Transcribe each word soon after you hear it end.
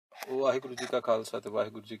Waheguru Ji Ka Khalsa te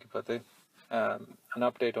Waheguru Ji Ki Fateh. An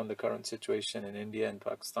update on the current situation in India and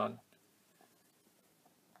Pakistan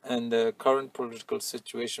and the current political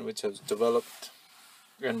situation which has developed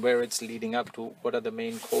and where it's leading up to, what are the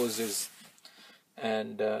main causes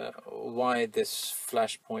and why this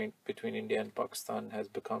flashpoint between India and Pakistan has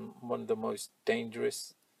become one of the most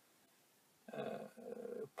dangerous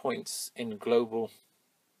points in global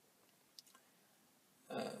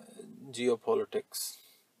geopolitics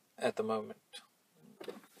at the moment.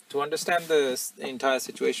 To understand the entire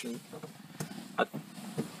situation,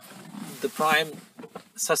 the prime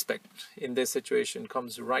suspect in this situation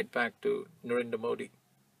comes right back to Narendra Modi.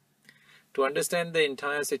 To understand the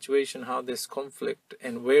entire situation, how this conflict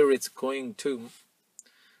and where it's going to,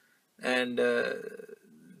 and the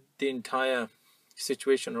entire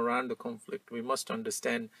situation around the conflict, we must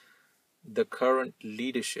understand the current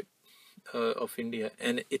leadership of India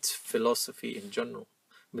and its philosophy in general,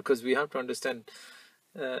 because we have to understand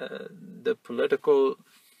the political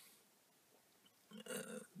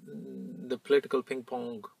ping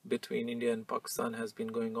pong between India and Pakistan has been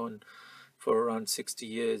going on for around 60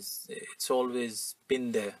 years. It's always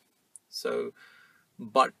been there. So,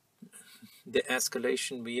 but the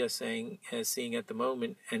escalation we are seeing at the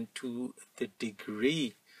moment, and to the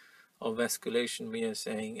degree of escalation we are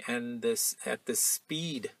seeing, and this at the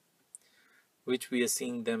speed which we are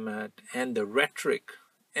seeing them at, and the rhetoric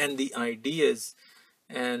and the ideas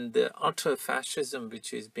and the utter fascism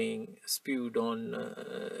which is being spewed on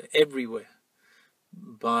everywhere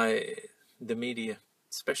by the media,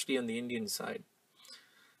 especially on the Indian side.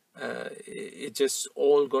 It just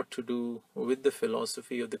all got to do with the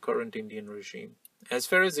philosophy of the current Indian regime. As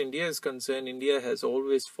far as India is concerned, India has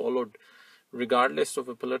always followed, regardless of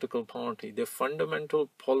a political party, the fundamental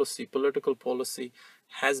political policy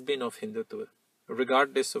has been of Hindutva,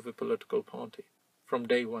 regardless of a political party, from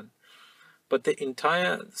day one. But the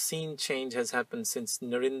entire scene change has happened since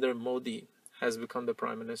Narendra Modi has become the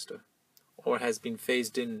Prime Minister, or has been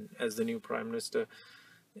phased in as the new Prime Minister,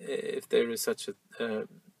 if there is such a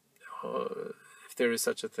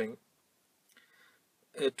thing.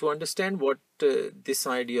 To understand what this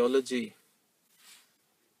ideology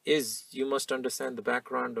is, you must understand the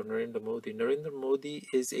background of Narendra Modi. Narendra Modi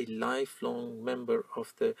is a lifelong member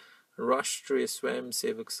of the Rashtriya Swayam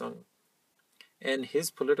Sevak Sangh, and his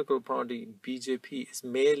political party, BJP, is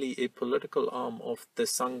merely a political arm of the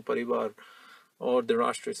Sangh Parivar, or the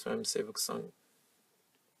Rashtriya Swayam Sevak Sangh.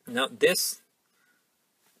 Now this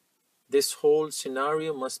whole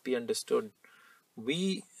scenario must be understood.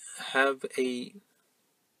 We have a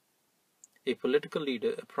political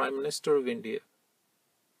leader, a Prime Minister of India,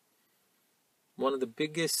 one of the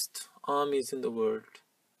biggest armies in the world.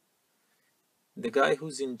 The guy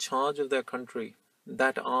who's in charge of that country,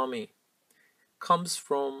 that army, comes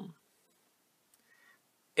from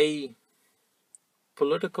a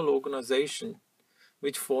political organization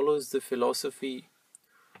which follows the philosophy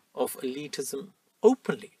of elitism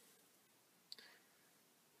openly,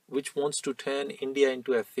 which wants to turn India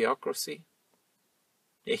into a theocracy,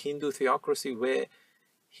 a Hindu theocracy where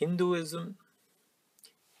Hinduism,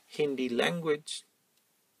 Hindi language,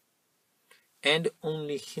 and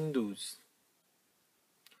only Hindus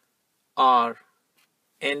are,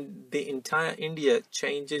 and the entire India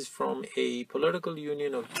changes from a political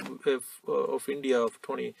union of India of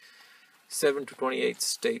 27 to 28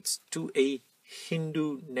 states to a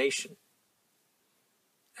Hindu nation.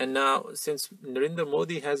 And now, since Narendra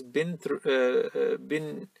Modi has been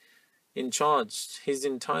in charge, his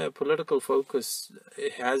entire political focus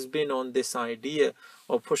has been on this idea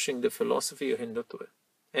of pushing the philosophy of Hindutva.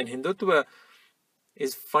 And Hindutva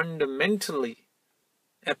is fundamentally,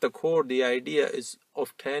 at the core, the idea is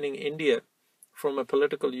of turning India from a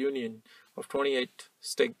political union of 28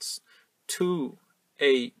 states to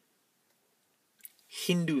a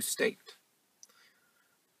Hindu state,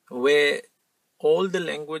 where all the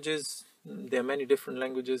languages, there are many different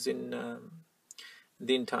languages in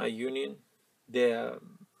the entire union. There are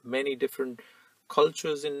many different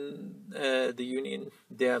cultures in the union.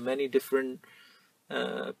 There are many different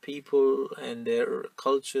people and their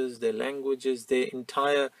cultures, their languages. Their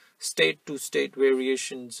entire state-to-state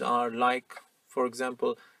variations are like, for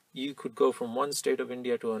example, you could go from one state of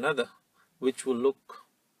India to another, which will look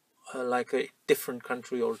like a different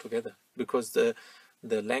country altogether, because the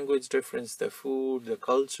language difference, the food, the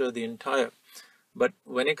culture, the entire. But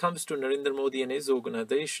when it comes to Narendra Modi and his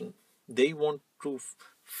organization, they want to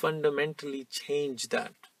fundamentally change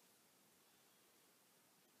that.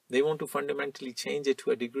 They want to fundamentally change it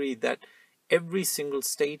to a degree that every single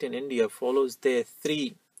state in India follows their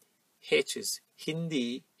three H's: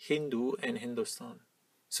 Hindi, Hindu, and Hindustan.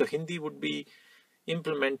 So Hindi would be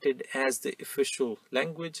implemented as the official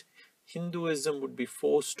language. Hinduism would be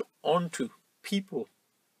forced onto people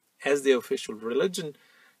as the official religion,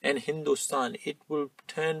 and Hindustan, it will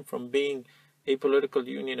turn from being a political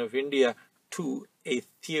union of India to a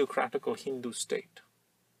theocratical Hindu state.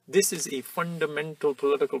 This is a fundamental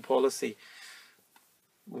political policy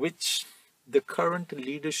which the current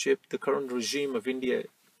leadership, the current regime of India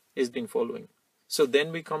has been following. So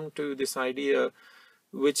then we come to this idea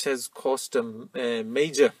which has caused a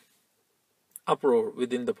major uproar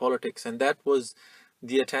within the politics, and that was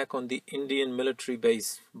the attack on the Indian military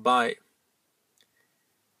base by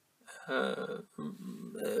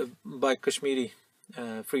Kashmiri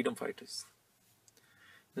freedom fighters.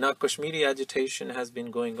 Now, Kashmiri agitation has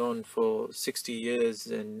been going on for 60 years,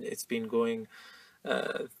 and it's been going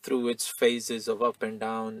through its phases of up and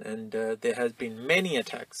down, and there has been many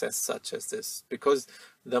attacks as such as this, because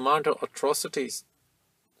the amount of atrocities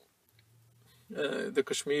the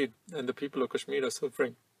Kashmir and the people of Kashmir are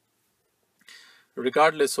suffering,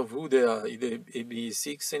 regardless of who they are, either it be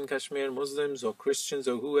Sikhs in Kashmir, Muslims or Christians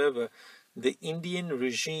or whoever. The Indian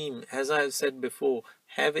regime, as I have said before,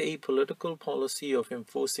 have a political policy of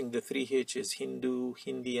enforcing the three H's, Hindu,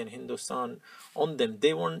 Hindi and Hindustan, on them.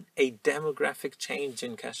 They want a demographic change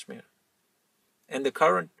in Kashmir. And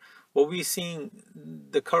what we're seeing,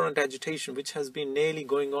 the current agitation, which has been nearly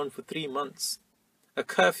going on for 3 months, a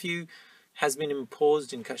curfew has been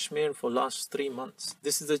imposed in Kashmir for last 3 months.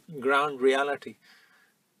 This is the ground reality.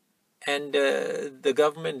 And the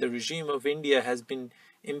government, the regime of India has been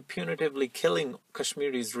impunitively killing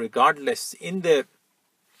Kashmiris regardless, in their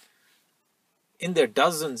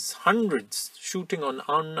dozens, hundreds, shooting on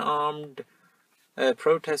unarmed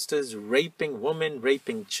protesters, raping women,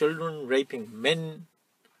 raping children, raping men.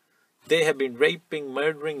 They have been raping,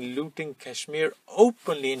 murdering, looting Kashmir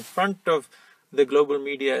openly in front of the global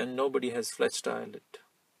media, and nobody has fledged eyelid.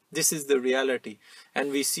 This is the reality, and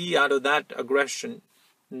we see out of that aggression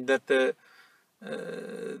that the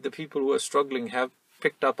people who are struggling have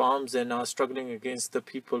picked up arms and are struggling against the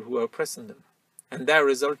people who are oppressing them, and that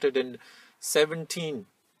resulted in 17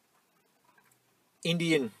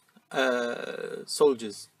 Indian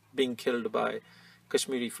soldiers being killed by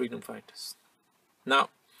Kashmiri freedom fighters. Now,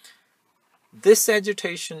 this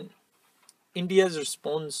agitation, India's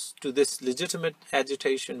response to this legitimate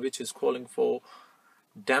agitation, which is calling for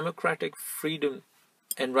democratic freedom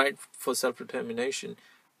and right for self-determination,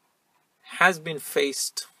 has been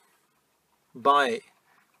faced by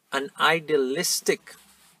an idealistic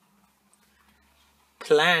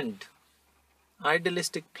planned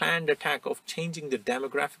attack of changing the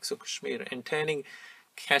demographics of Kashmir and turning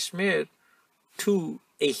Kashmir to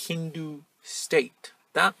a Hindu state.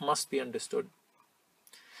 That must be understood.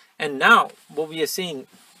 And now what we are seeing,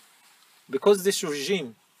 because this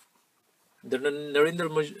regime, the Narendra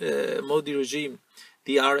Modi regime,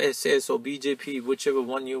 the RSS or BJP, whichever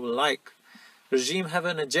one you will like, regime have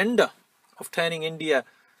an agenda of turning India,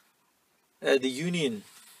 the union,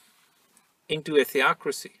 into a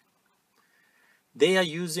theocracy. They are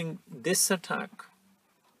using this attack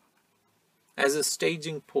as a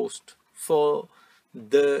staging post for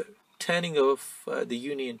the turning of the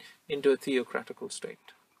union into a theocratical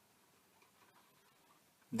state.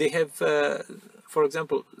 They have, for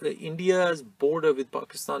example, India's border with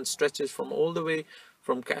Pakistan stretches from all the way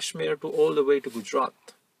from Kashmir to all the way to Gujarat.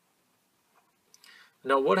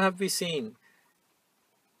 Now, what have we seen?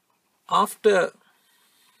 After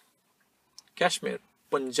Kashmir,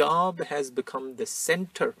 Punjab has become the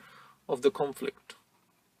center of the conflict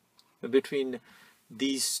between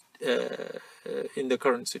these in the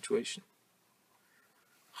current situation.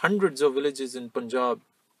 Hundreds of villages in Punjab,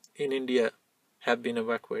 in India, have been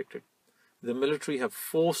evacuated. The military have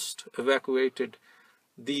evacuated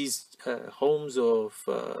these homes of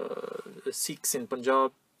Sikhs in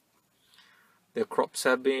Punjab. Their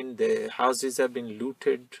their houses have been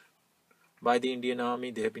looted by the Indian army.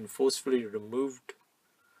 They have been forcefully removed.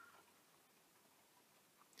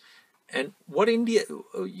 And what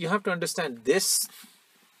you have to understand, this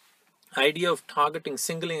idea of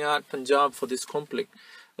singling out Punjab for this conflict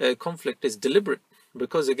is deliberate,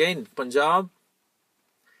 because again, Punjab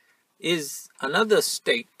is another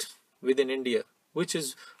state within India, which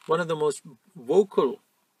is one of the most vocal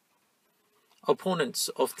opponents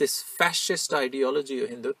of this fascist ideology of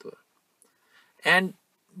Hindutva. And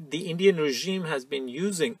the Indian regime has been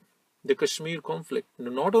using the Kashmir conflict to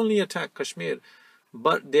not only attack Kashmir,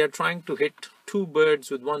 but they are trying to hit two birds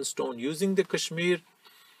with one stone, using the Kashmir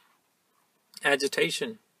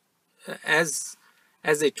agitation as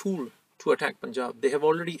a tool to attack Punjab. They have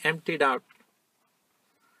already emptied out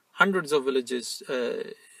hundreds of villages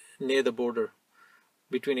near the border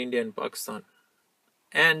between India and Pakistan.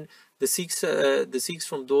 And the Sikhs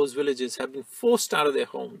from those villages have been forced out of their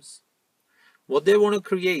homes. What they want to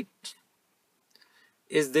create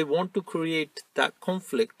is they want to create that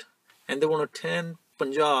conflict, and they want to turn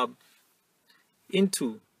Punjab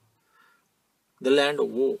into the land of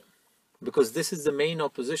war, because this is the main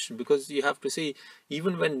opposition. Because you have to see,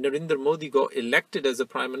 even when Narendra Modi got elected as a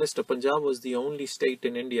prime minister, Punjab was the only state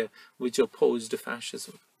in India which opposed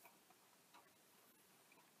fascism.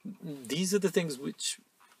 These are the things which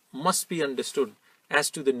must be understood as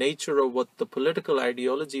to the nature of what the political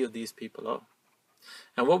ideology of these people are.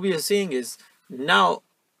 And what we are seeing is now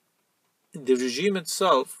the regime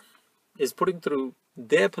itself is putting through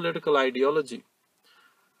their political ideology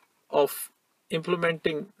of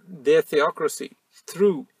implementing their theocracy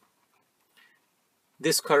through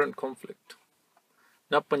this current conflict.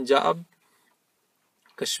 Now Punjab,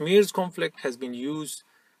 Kashmir's conflict has been used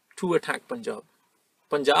to attack Punjab.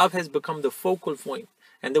 Punjab has become the focal point,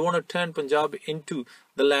 and they want to turn Punjab into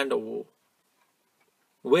the land of war,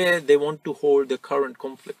 where they want to hold the current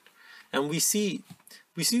conflict. And we see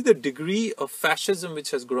the degree of fascism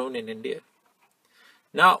which has grown in India.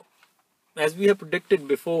 Now, as we have predicted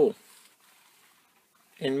before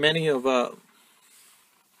in many of our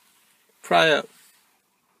prior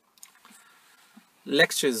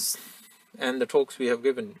lectures and the talks we have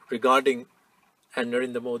given regarding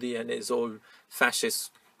Narendra Modi and his old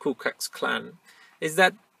fascist Ku Klux Klan, is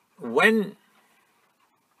that when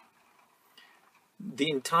the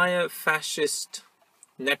entire fascist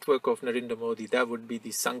network of Narendra Modi, that would be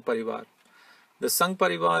the Sangh Parivar. The Sangh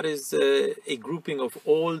Parivar is a grouping of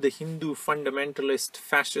all the Hindu fundamentalist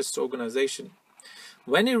fascist organization.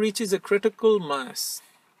 When it reaches a critical mass,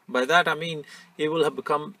 by that I mean it will have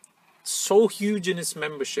become so huge in its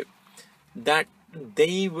membership that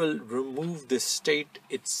they will remove the state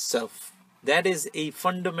itself. That is a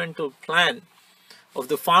fundamental plan of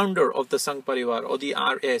the founder of the Sangh Parivar, or the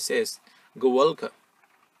RSS, Gowalkar.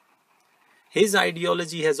 His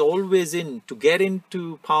ideology has always been to get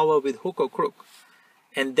into power with hook or crook,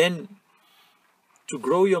 and then to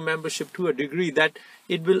grow your membership to a degree that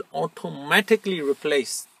it will automatically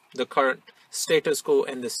replace the current status quo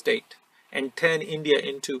and the state, and turn India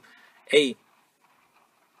into a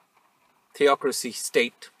theocracy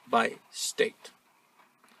state by state.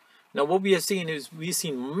 Now what we have seen is we've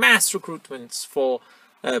seen mass recruitments for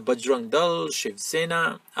Bajrang Dal, Shiv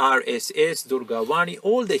Sena, RSS, Durgavani,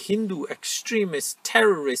 all the Hindu extremist,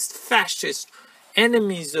 terrorist, fascist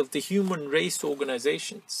enemies of the human race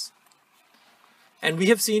organizations. And we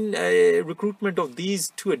have seen recruitment of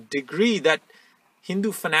these to a degree that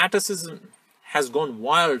Hindu fanaticism has gone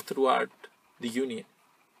wild throughout the Union.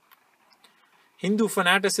 Hindu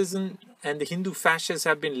fanaticism and the Hindu fascists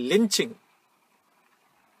have been lynching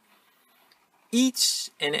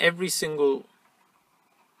each and every single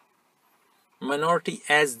minority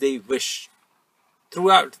as they wish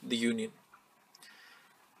throughout the Union.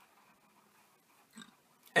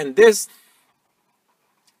 And this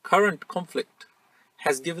current conflict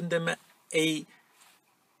has given them an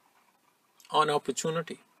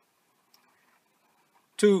opportunity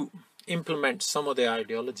to implement some of their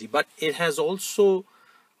ideology, but it has also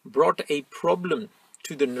brought a problem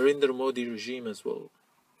to the Narendra Modi regime as well.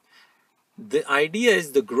 The idea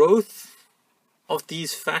is the growth of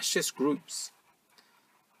these fascist groups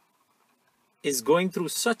is going through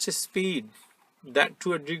such a speed that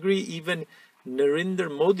to a degree even Narendra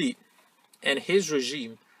Modi and his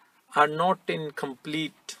regime are not in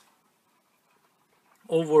complete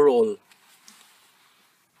overall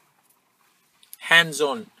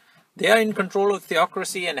hands-on. They are in control of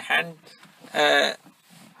theocracy and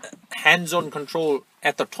hands-on control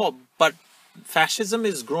at the top, but fascism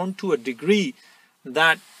is grown to a degree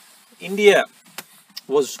that India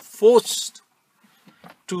was forced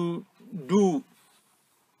to do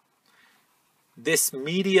this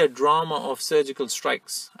media drama of surgical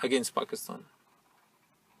strikes against Pakistan.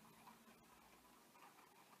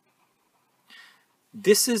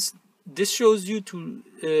 This shows you to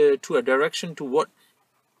a direction to what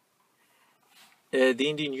the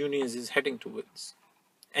Indian Union is heading towards.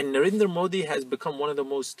 And Narendra Modi has become one of the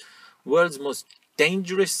world's most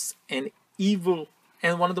dangerous and evil,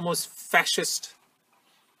 and one of the most fascist,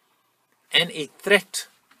 and a threat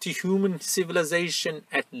to human civilization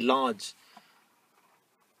at large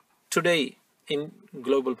today in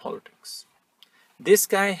global politics. This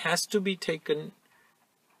guy has to be taken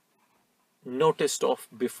notice of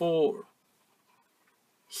before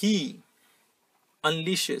he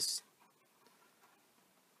unleashes,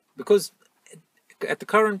 because at the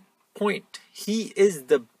current point he is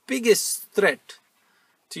the biggest threat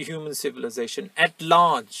to human civilization at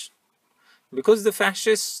large, because the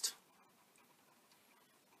fascist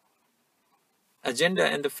agenda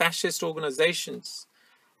and the fascist organizations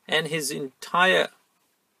and his entire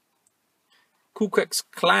Ku Klux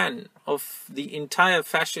Klan of the entire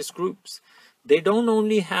fascist groups, they don't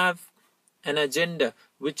only have an agenda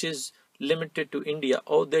which is limited to India,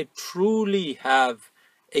 or they truly have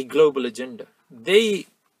a global agenda. They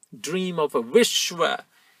dream of a Vishwa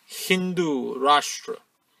Hindu Rashtra,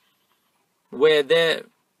 where their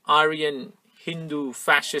Aryan Hindu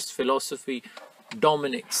fascist philosophy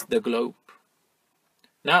dominates the globe.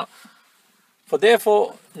 Now,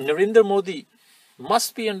 therefore, Narendra Modi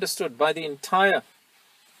must be understood by the entire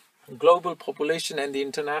global population and the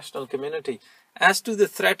international community as to the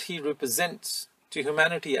threat he represents to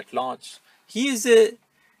humanity at large. He is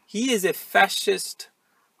a fascist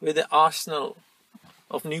with an arsenal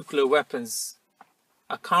of nuclear weapons,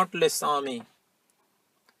 a countless army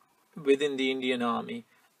within the Indian army,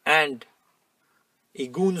 and a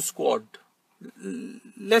goon squad.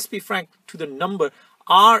 Let's be frank, to the number,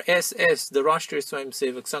 RSS, the Rashtriya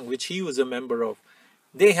Swayamsevak Sangh, which he was a member of,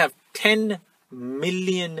 they have 10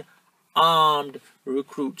 million armed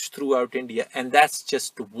recruits throughout India, and that's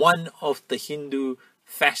just one of the Hindu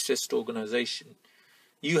fascist organization.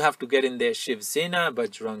 You have to get in there Shiv Sena,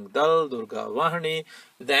 Bajrang Dal, Durga Vahani,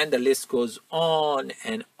 then the list goes on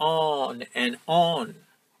and on and on.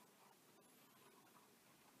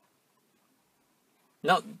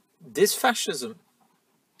 Now, this fascism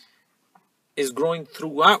is growing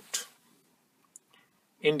throughout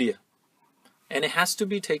India, and it has to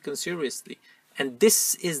be taken seriously. And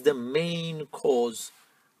this is the main cause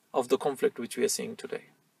of the conflict which we are seeing today.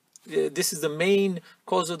 This is the main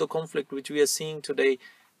cause of the conflict which we are seeing today,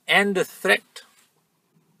 and the threat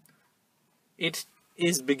it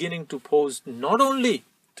is beginning to pose not only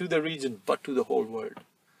to the region but to the whole world.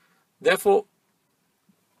 Therefore,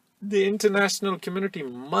 the international community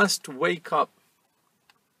must wake up,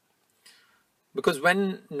 because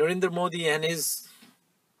when Narendra Modi and his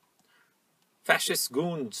fascist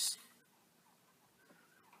goons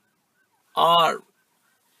are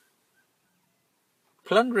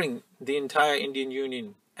plundering the entire Indian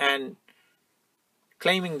Union and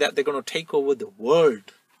claiming that they're going to take over the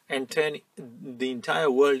world and turn the entire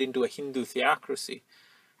world into a Hindu theocracy,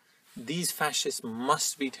 these fascists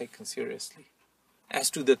must be taken seriously as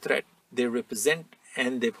to the threat they represent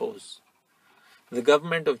and they pose. The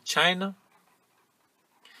government of China,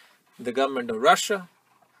 the government of Russia,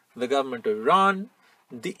 the government of Iran,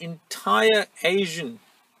 the entire Asian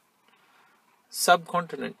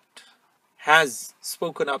subcontinent has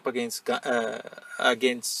spoken up against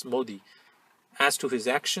Modi as to his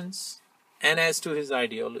actions and as to his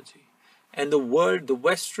ideology. And the world, the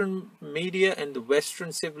Western media and the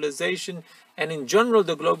Western civilization, and in general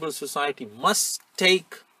the global society, must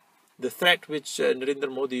take the threat which Narendra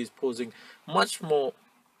Modi is posing much more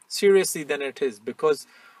seriously than it is. Because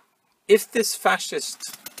if this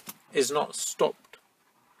fascist is not stopped,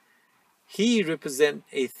 he represents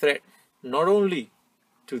a threat not only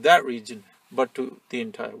to that region but to the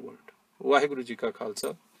entire world. Vaheguru Ji Ka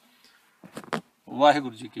Khalsa,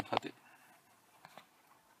 Vaheguru Ji Ki Fateh.